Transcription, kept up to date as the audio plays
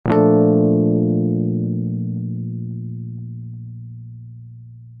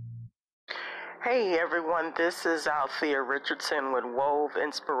Hey everyone, this is Althea Richardson with Wove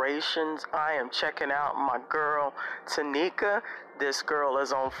Inspirations. I am checking out my girl Tanika. This girl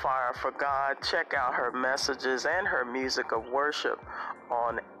is on fire for God. Check out her messages and her music of worship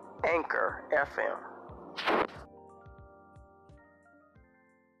on Anchor FM.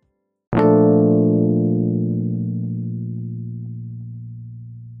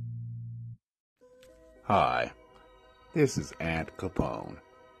 Hi, this is Aunt Capone,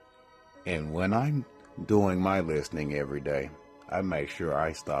 and when I'm doing my listening every day, I make sure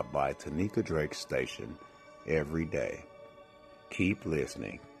I stop by Tanika Drake's station every day. Keep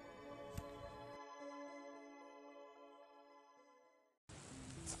listening.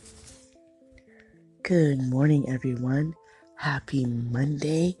 Good morning, everyone. Happy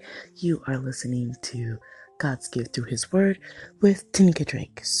Monday. You are listening to God's Gift Through His Word with Tanika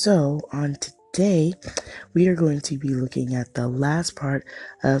Drake. So, on today, we are going to be looking at the last part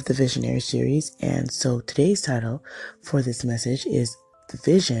of the Visionary series. And so, today's title for this message is The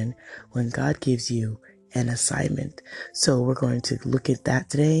Vision When God Gives You an Assignment. So, we're going to look at that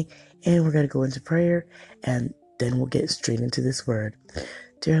today, and we're going to go into prayer, and then we'll get straight into this word.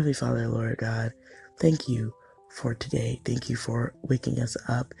 Dear Heavenly Father, Lord God, thank you for today. Thank you for waking us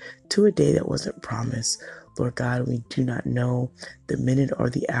up to a day that wasn't promised. Lord God, we do not know the minute or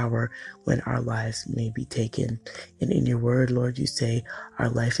the hour when our lives may be taken. And in your word, Lord, you say our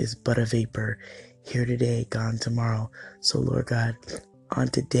life is but a vapor, here today, gone tomorrow. So, Lord God, on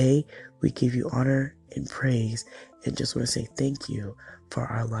today, we give you honor and praise, and just want to say thank you for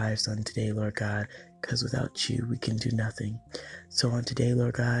our lives on today, Lord God, because without you, we can do nothing. So on today,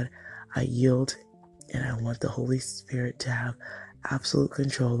 Lord God, I yield, and I want the Holy Spirit to have absolute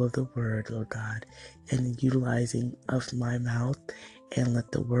control of the word, Lord God, and the utilizing of my mouth, and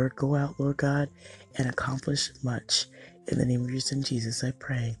let the word go out, Lord God, and accomplish much. In the name of your Son, Jesus, I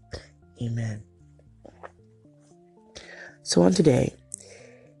pray. Amen. So on today,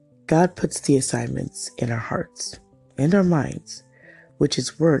 God puts the assignments in our hearts and our minds, which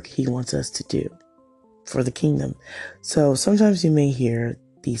is work He wants us to do for the kingdom. So sometimes you may hear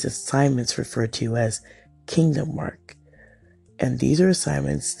these assignments referred to as kingdom work. And these are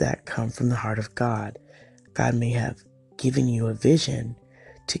assignments that come from the heart of God. God may have given you a vision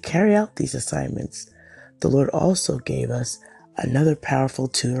to carry out these assignments. The Lord also gave us another powerful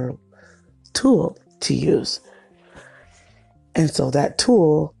tool to use. And so that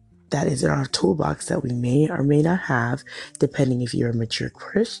tool that is in our toolbox that we may or may not have, depending if you're a mature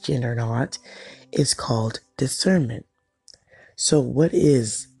Christian or not, is called discernment. So what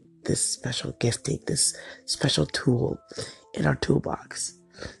is this special gifting, this special tool in our toolbox?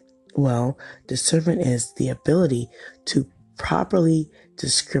 Well, discernment is the ability to properly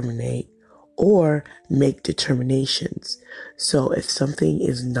discriminate or make determinations. So if something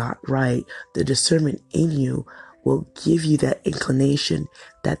is not right, the discernment in you will give you that inclination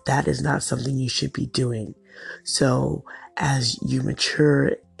that that is not something you should be doing. So as you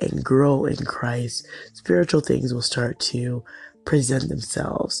mature and grow in Christ, spiritual things will start to present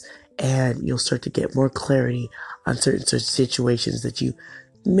themselves, and you'll start to get more clarity on certain situations that you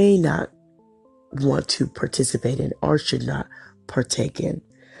may not want to participate in or should not partake in.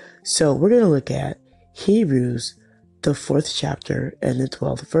 So we're going to look at Hebrews, the 4th chapter and the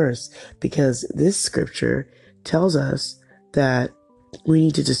 12th verse, because this scripture tells us that we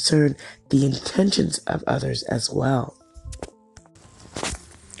need to discern the intentions of others as well.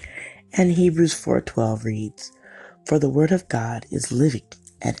 And Hebrews 4:12 reads, "For the word of God is living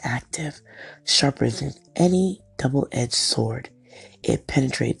and active, sharper than any double-edged sword. It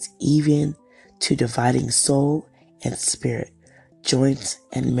penetrates even to dividing soul and spirit, joints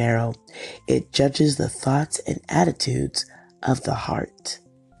and marrow. It judges the thoughts and attitudes of the heart."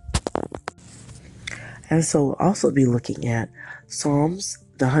 And so we'll also be looking at Psalms,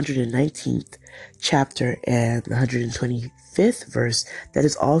 the 119th chapter and the 125th verse that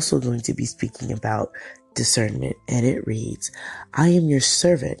is also going to be speaking about discernment. And it reads, "I am your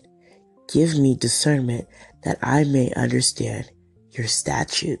servant. Give me discernment that I may understand your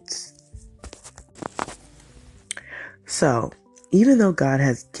statutes." So, even though God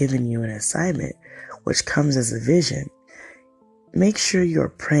has given you an assignment, which comes as a vision, make sure you're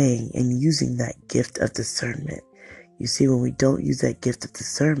praying and using that gift of discernment. You see, when we don't use that gift of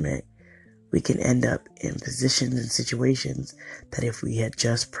discernment, we can end up in positions and situations that if we had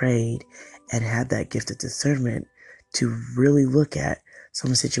just prayed and had that gift of discernment to really look at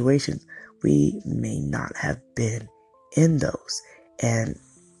some situations, we may not have been in those and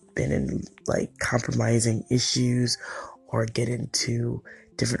been in like compromising issues or get into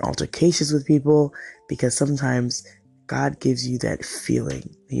different altercations with people, because sometimes God gives you that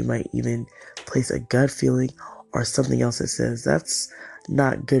feeling. You might even place a gut feeling or something else that says that's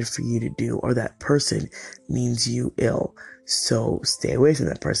not good for you to do, or that person means you ill. So stay away from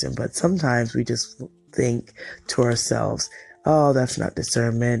that person. But sometimes we just think to ourselves, oh, that's not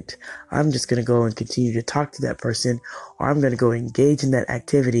discernment. I'm just going to go and continue to talk to that person, or I'm going to go engage in that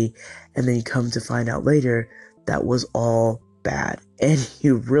activity. And then you come to find out later that was all bad. And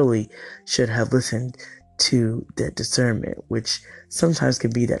you really should have listened to that discernment, which sometimes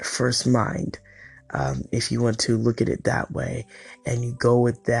can be that first mind. If you want to look at it that way, and you go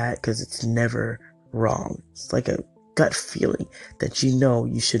with that because it's never wrong. It's like a gut feeling that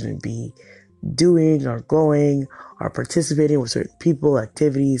you shouldn't be doing or going or participating with certain people,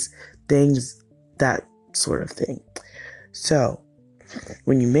 activities, things, that sort of thing. So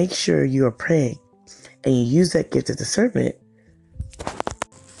when you make sure you are praying and you use that gift of discernment,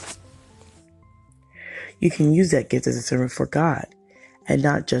 you can use that gift of discernment for God. And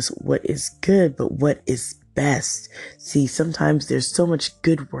not just what is good, but what is best. See, sometimes there's so much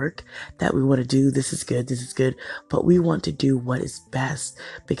good work that we want to do. This is good. But we want to do what is best,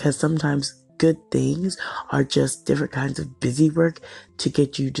 because sometimes good things are just different kinds of busy work to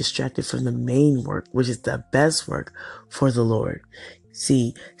get you distracted from the main work, which is the best work for the Lord.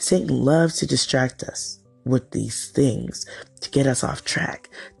 See, Satan loves to distract us with these things to get us off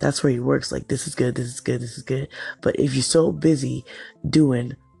track. That's where he works. Like, this is good. But if you're so busy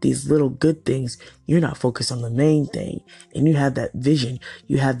doing these little good things, you're not focused on the main thing. And you have that vision,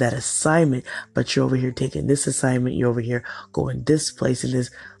 you have that assignment, but you're over here taking this assignment, you're over here going this place and this.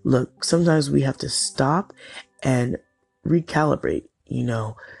 Look, sometimes we have to stop and recalibrate,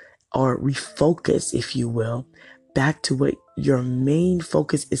 or refocus, if you will, back to what your main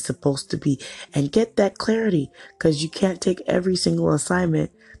focus is supposed to be, and get that clarity, because you can't take every single assignment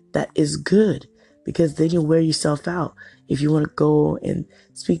that is good, because then you'll wear yourself out. If you want to go and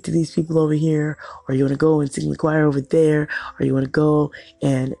speak to these people over here, or you want to go and sing the choir over there, or you want to go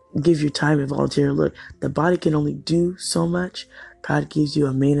and give your time and volunteer, look, the body can only do so much. God gives you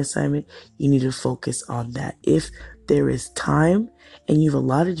a main assignment. You need to focus on that. If there is time and you've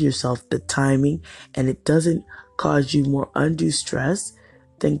allotted yourself the timing and it doesn't cause you more undue stress,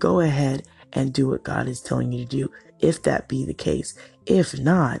 then go ahead and do what God is telling you to do, if that be the case. If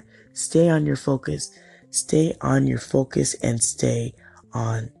not, stay on your focus. Stay on your focus and stay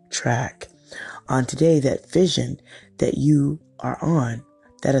on track. On today, that vision that you are on,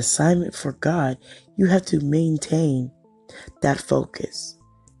 that assignment for God, you have to maintain that focus.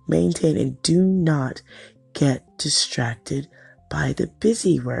 Maintain, and do not get distracted by the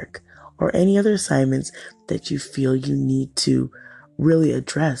busy work or any other assignments that you feel you need to really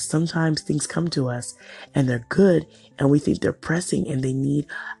address. Sometimes things come to us and they're good and we think they're pressing and they need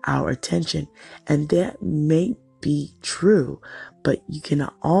our attention. And that may be true, but you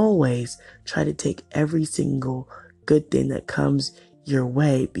cannot always try to take every single good thing that comes your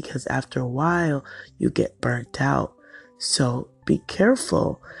way, because after a while you get burnt out. So be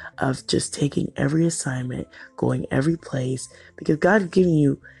careful of just taking every assignment, going every place, because God is giving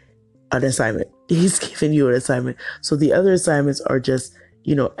you an assignment. He's giving you an assignment. So the other assignments are just,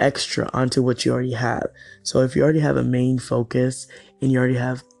 extra onto what you already have. So if you already have a main focus and you already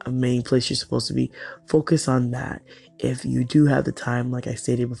have a main place you're supposed to be, focus on that. If you do have the time, like I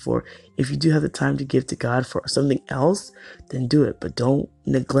stated before, if you do have the time to give to God for something else, then do it. But don't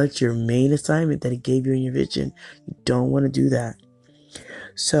neglect your main assignment that He gave you in your vision. You don't want to do that.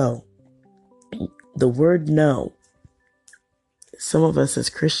 So the word no. Some of us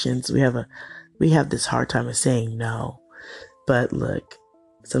as Christians, we have this hard time of saying no. But look,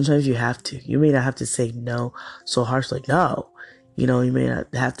 sometimes you have to. You may not have to say no so harshly. No. You may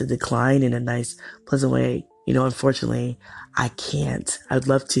not have to decline in a nice, pleasant way. Unfortunately, I can't. I'd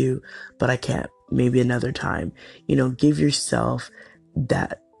love to, but I can't. Maybe another time. Give yourself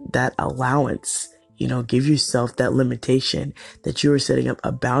that allowance. Give yourself that limitation that you are setting up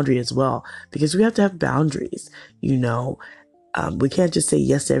a boundary as well, because we have to have boundaries. We can't just say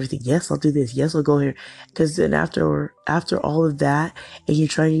yes to everything. Yes, I'll do this. Yes, I'll go here. Because then after all of that, and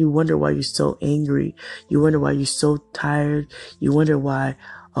you wonder why you're so angry. You wonder why you're so tired. You wonder why,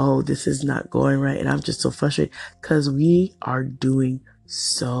 this is not going right. And I'm just so frustrated, because we are doing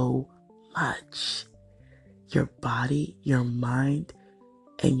so much. Your body, your mind,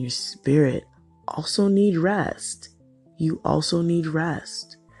 and your spirit also need rest. You also need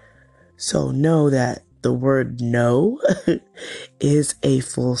rest. So know that the word no is a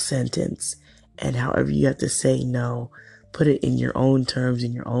full sentence. And however you have to say no, put it in your own terms,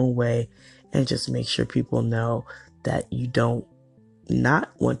 in your own way, and just make sure people know that you don't not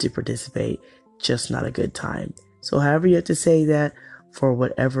want to participate, just not a good time. So however you have to say that, for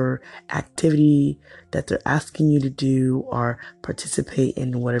whatever activity that they're asking you to do or participate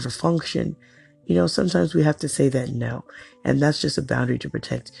in whatever function. Sometimes we have to say that no. And that's just a boundary to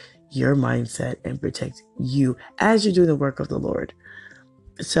protect your mindset and protect you as you're doing the work of the Lord.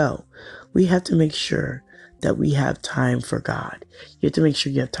 So we have to make sure that we have time for God. You have to make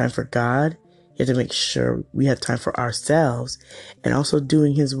sure you have time for God. You have to make sure we have time for ourselves and also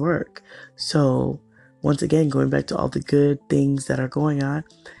doing His work. So once again, going back to all the good things that are going on,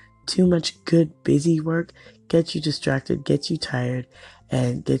 too much good, busy work gets you distracted, gets you tired,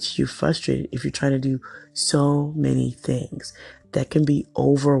 and gets you frustrated if you're trying to do so many things. That can be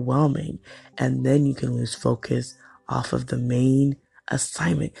overwhelming, and then you can lose focus off of the main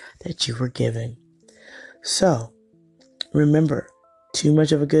assignment that you were given. So, remember, too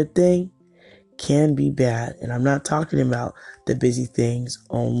much of a good thing can be bad. And I'm not talking about the busy things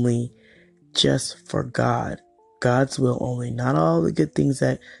only just for God. God's will only, not all the good things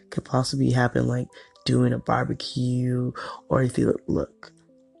that could possibly happen, like doing a barbecue or if you look,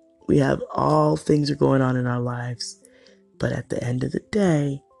 we have all things are going on in our lives. But at the end of the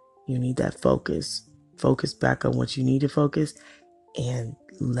day, you need that focus. Focus back on what you need to focus and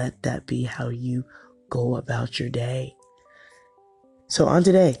let that be how you go about your day. So on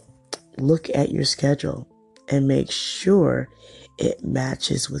today, look at your schedule and make sure it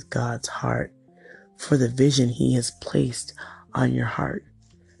matches with God's heart for the vision He has placed on your heart.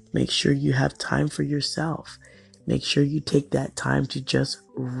 Make sure you have time for yourself. Make sure you take that time to just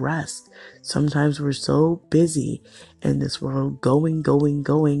rest. Sometimes we're so busy in this world, going,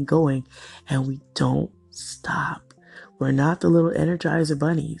 and we don't stop. We're not the little Energizer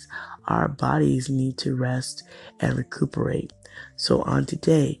bunnies. Our bodies need to rest and recuperate. So on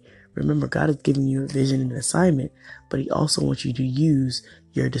today, remember, God has given you a vision and an assignment, but He also wants you to use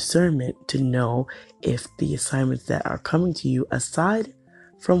your discernment to know if the assignments that are coming to you, aside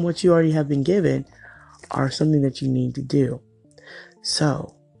from what you already have been given, are something that you need to do.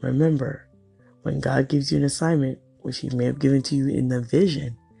 So remember, when God gives you an assignment, which He may have given to you in the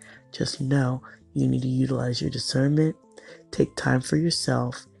vision, just know you need to utilize your discernment, take time for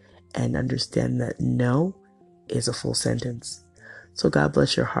yourself, and understand that no is a full sentence. So God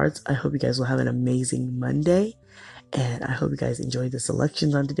bless your hearts. I hope you guys will have an amazing Monday, and I hope you guys enjoyed the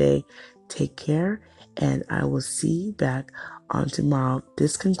selections on today. Take care, and I will see you back on tomorrow.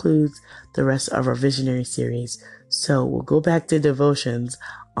 This concludes the rest of our visionary series. So we'll go back to devotions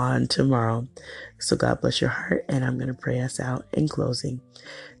on tomorrow. So God bless your heart, and I'm going to pray us out in closing.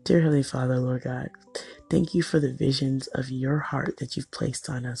 Dear Heavenly Father, Lord God, thank you for the visions of your heart that you've placed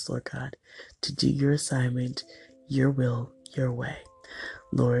on us, Lord God, to do your assignment, your will, your way.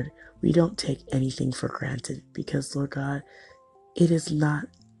 Lord, we don't take anything for granted because, Lord God, it is not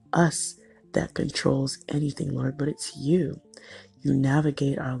us that controls anything, Lord, but it's you. You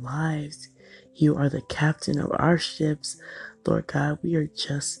navigate our lives. You are the captain of our ships. Lord God, we are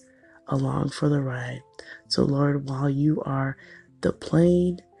just along for the ride. So, Lord, while you are the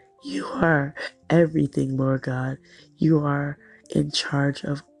plane, you are everything, Lord God. You are in charge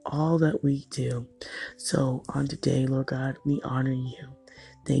of all that we do. So on today, Lord God, we honor you.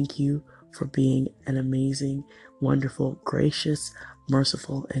 Thank you for being an amazing, wonderful, gracious,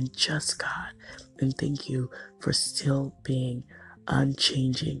 merciful, and just God. And thank you for still being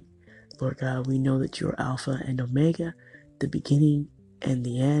unchanging. Lord God, we know that you are Alpha and Omega, the beginning and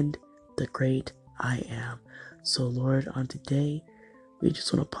the end, the great I am. So Lord, on today, we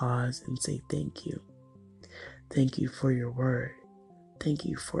just want to pause and say thank you. Thank you for your word. Thank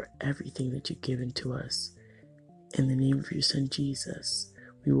you for everything that you've given to us. In the name of your Son, Jesus,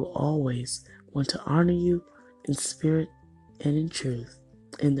 we will always want to honor you in spirit and in truth.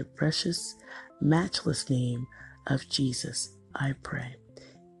 In the precious, matchless name of Jesus, I pray.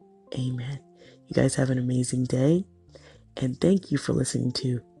 Amen. You guys have an amazing day. And thank you for listening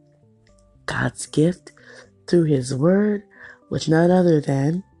to God's gift through His word with none other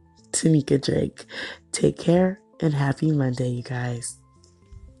than Tanika Drake. Take care and happy Monday, you guys.